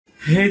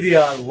Hey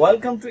there,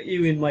 welcome to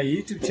you in my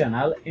YouTube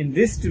channel. In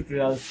this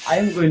tutorial, I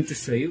am going to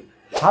show you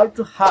how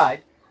to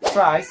hide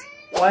price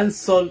when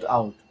sold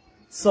out.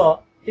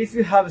 So, if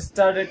you have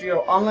started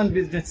your online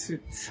business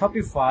with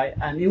Shopify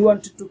and you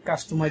wanted to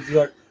customize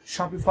your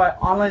Shopify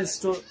online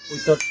store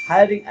without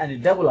hiring any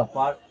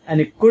developer,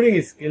 any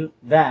coding skill,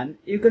 then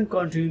you can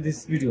continue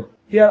this video.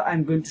 Here I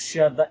am going to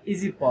share the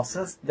easy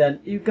process,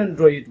 then you can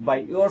do it by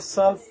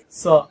yourself.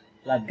 So,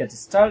 let's get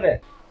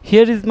started.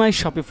 Here is my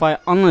Shopify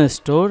online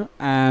store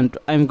and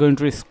I'm going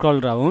to scroll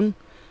down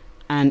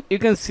and you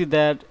can see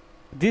that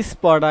this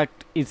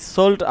product is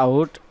sold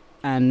out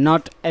and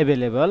not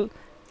available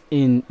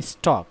in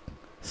stock.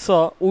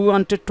 So we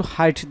wanted to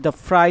hide the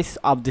price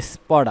of this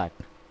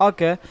product.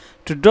 Okay,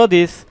 to do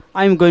this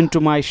I'm going to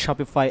my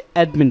Shopify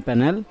admin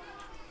panel.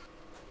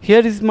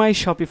 Here is my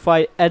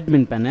Shopify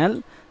admin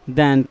panel.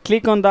 Then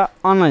click on the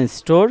online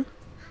store.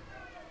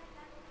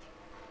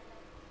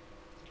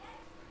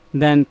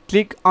 Then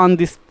click on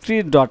this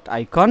three dot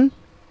icon,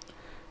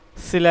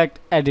 select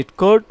edit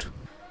code.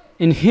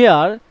 In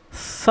here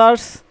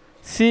search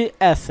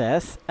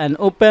CSS and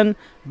open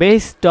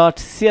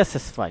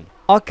base.css file.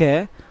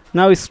 Okay,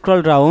 now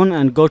scroll down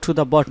and go to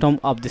the bottom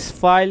of this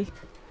file.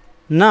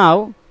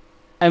 Now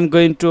I'm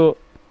going to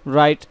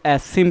write a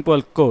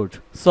simple code.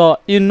 So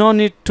you no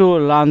need to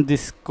learn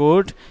this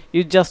code,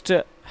 you just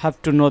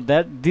have to know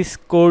that this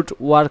code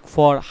work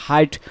for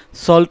hide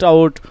sold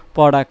out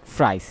product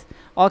price.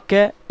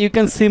 Okay, you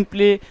can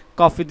simply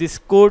copy this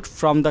code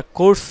from the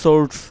code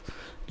source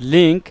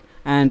link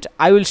and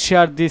I will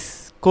share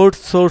this code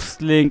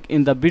source link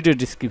in the video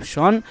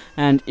description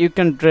and you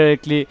can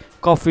directly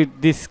copy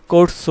this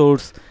code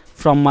source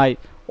from my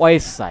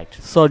website.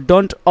 So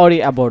don't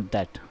worry about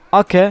that.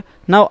 Okay,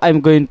 now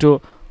I'm going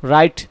to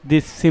write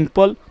this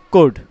simple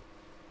code.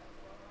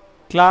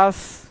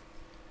 Class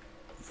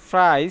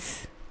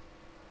price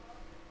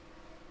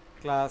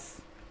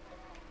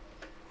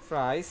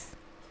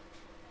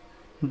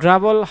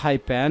double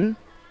hyphen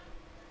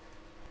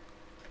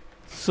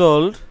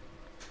sold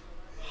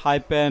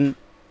hyphen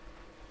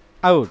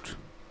out,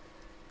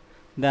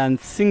 then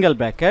single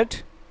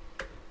bracket,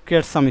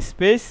 create some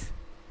space.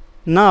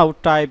 Now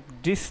type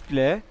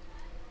display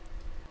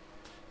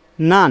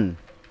none.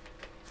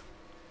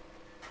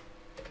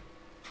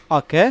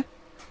 Okay,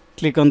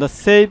 click on the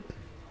save.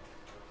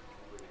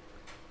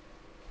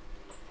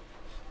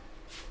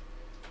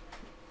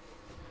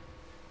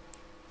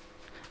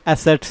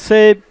 Asset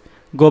save.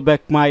 Go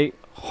back my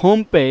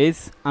home page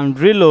and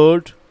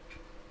reload.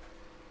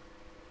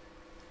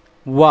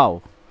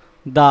 Wow,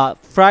 the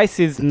price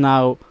is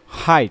now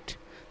hide.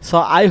 So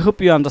I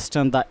hope you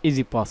understand the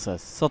easy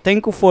process. So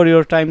thank you for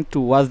your time to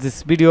watch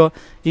this video.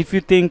 If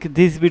you think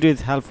this video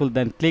is helpful,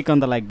 then click on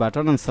the like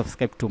button and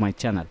subscribe to my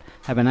channel.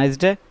 Have a nice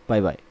day.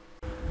 Bye bye.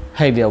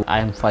 Hey there, I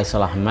am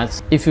Faisal Ahmed.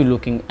 If you're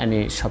looking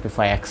any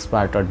Shopify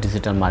expert or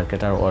digital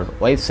marketer or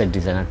website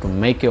designer to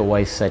make your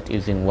website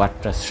using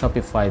WordPress,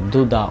 Shopify,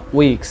 do the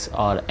Wix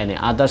or any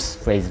other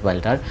page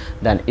builder,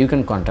 then you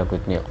can contact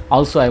with me.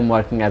 Also, I am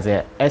working as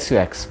a SEO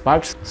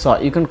expert, so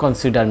you can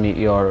consider me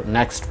your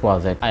next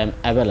project. I am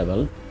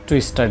available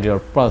to start your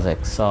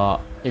project. So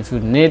if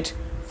you need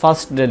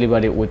fast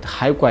delivery with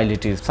high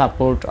quality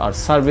support or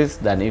service,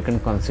 then you can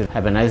consider.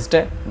 Have a nice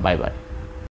day. Bye bye.